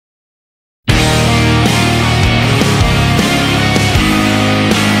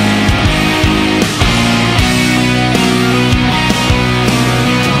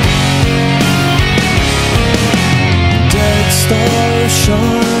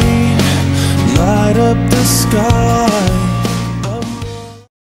light up the sky.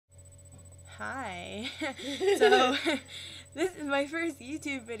 Hi. So, this is my first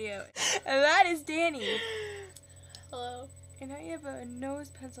YouTube video, and that is Danny. Hello. And I have a nose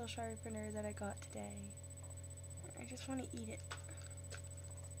pencil sharpener that I got today. I just want to eat it.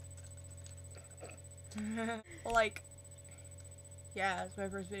 Like, yeah, it's my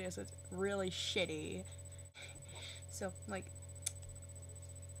first video, so it's really shitty. So, like,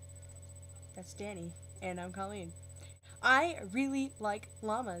 that's Danny, and I'm Colleen. I really like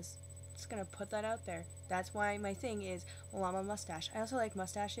llamas. Just gonna put that out there. That's why my thing is llama mustache. I also like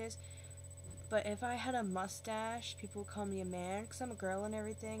mustaches, but if I had a mustache, people would call me a man, because I'm a girl and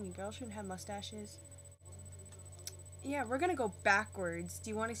everything, and girls shouldn't have mustaches. Yeah, we're gonna go backwards. Do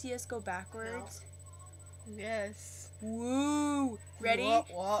you want to see us go backwards? No. Yes. Woo! Ready?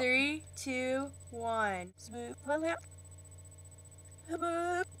 What? 3, 2, 1. Smooth.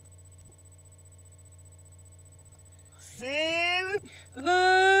 Sim.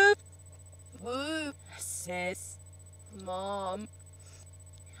 Sis. Mom.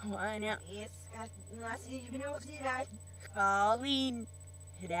 Why not? Colleen.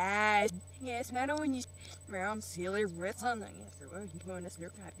 Dad. Yes, matter when you round silly wrist on the answer. What are you doing this?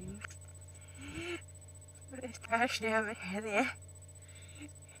 You're happy. But it's gosh damn it, Heather.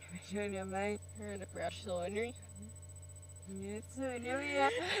 You're in a brush laundry. Yes, I know, yeah.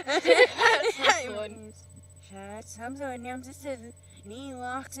 Some sort of name just says, knee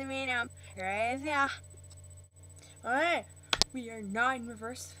locks me now. Right there. Alright, we are not in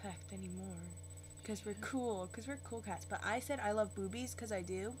reverse effect anymore. Because we're cool cats. But I said I love boobies because I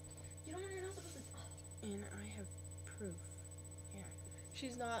do. You don't know you're not supposed to. And I have proof. Yeah.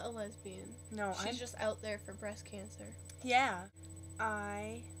 She's not a lesbian. No, She's just out there for breast cancer. Yeah.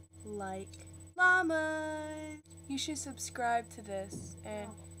 I like llamas. You should subscribe to this and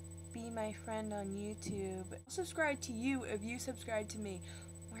be my friend on YouTube. I'll subscribe to you if you subscribe to me.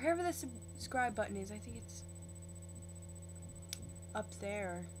 Wherever the subscribe button is, I think it's up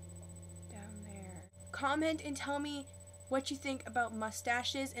there. Down there. Comment and tell me what you think about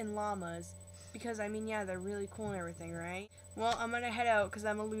mustaches and llamas. Because, I mean, yeah, they're really cool and everything, right? Well, I'm gonna head out because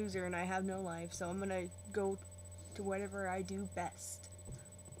I'm a loser and I have no life. So I'm gonna go to whatever I do best.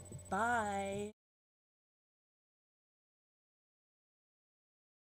 Bye.